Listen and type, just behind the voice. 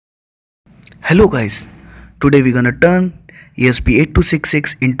Hello guys, today we're gonna turn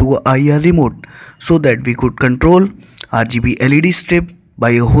ESP8266 into a IR remote so that we could control RGB LED strip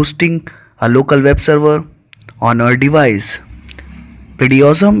by hosting a local web server on our device. Pretty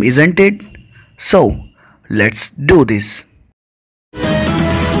awesome, isn't it? So let's do this.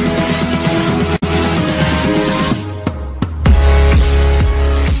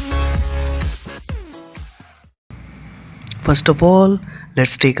 First of all,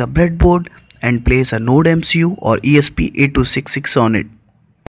 let's take a breadboard and place a Nodemcu or ESP8266 on it.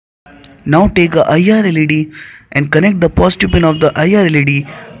 Now take a IR LED and connect the positive pin of the IR LED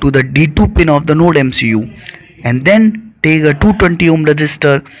to the D2 pin of the Nodemcu, and then take a 220 ohm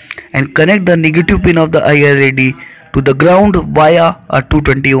resistor and connect the negative pin of the IR LED to the ground via a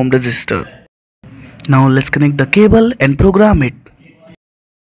 220 ohm resistor. Now let's connect the cable and program it.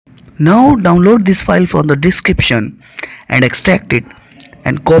 Now download this file from the description and extract it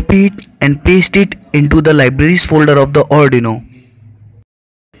and copy it and paste it into the libraries folder of the Arduino.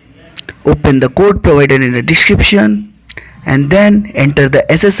 Open the code provided in the description and then enter the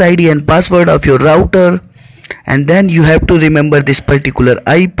SSID and password of your router, and then you have to remember this particular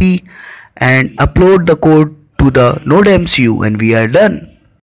IP and upload the code to the Nodemcu, and we are done.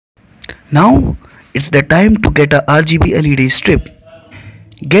 Now it's the time to get a RGB LED strip.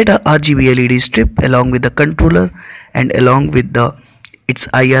 Get a RGB LED strip along with the controller and along with its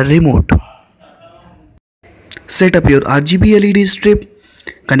IR remote. Set up your RGB LED strip,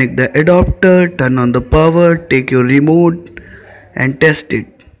 connect the adapter, turn on the power, take your remote and test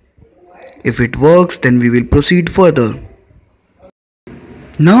it. If it works, then we will proceed further.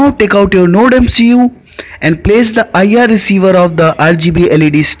 Now take out your Nodemcu and place the IR receiver of the RGB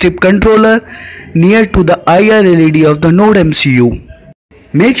LED strip controller near to the IR LED of the Nodemcu.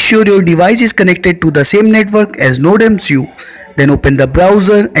 Make sure your device is connected to the same network as Nodemcu. Then open the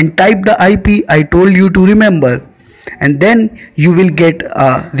browser and type the IP I told you to remember, and then you will get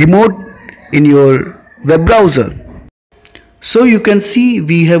a remote in your web browser. So you can see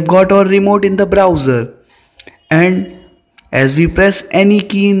we have got our remote in the browser, and as we press any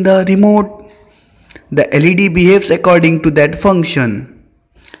key in the remote, the LED behaves according to that function.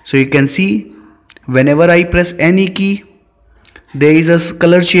 So you can see whenever I press any key, there is a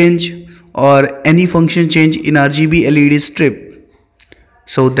color change or any function change in RGB LED strip.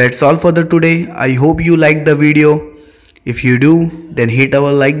 So that's all for the today. I hope you liked the video. If you do, then hit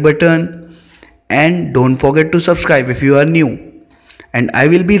our like button and don't forget to subscribe if you are new. And I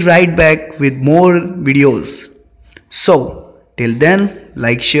will be right back with more videos. So till then,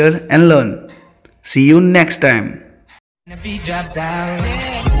 like, share and learn. See you next time.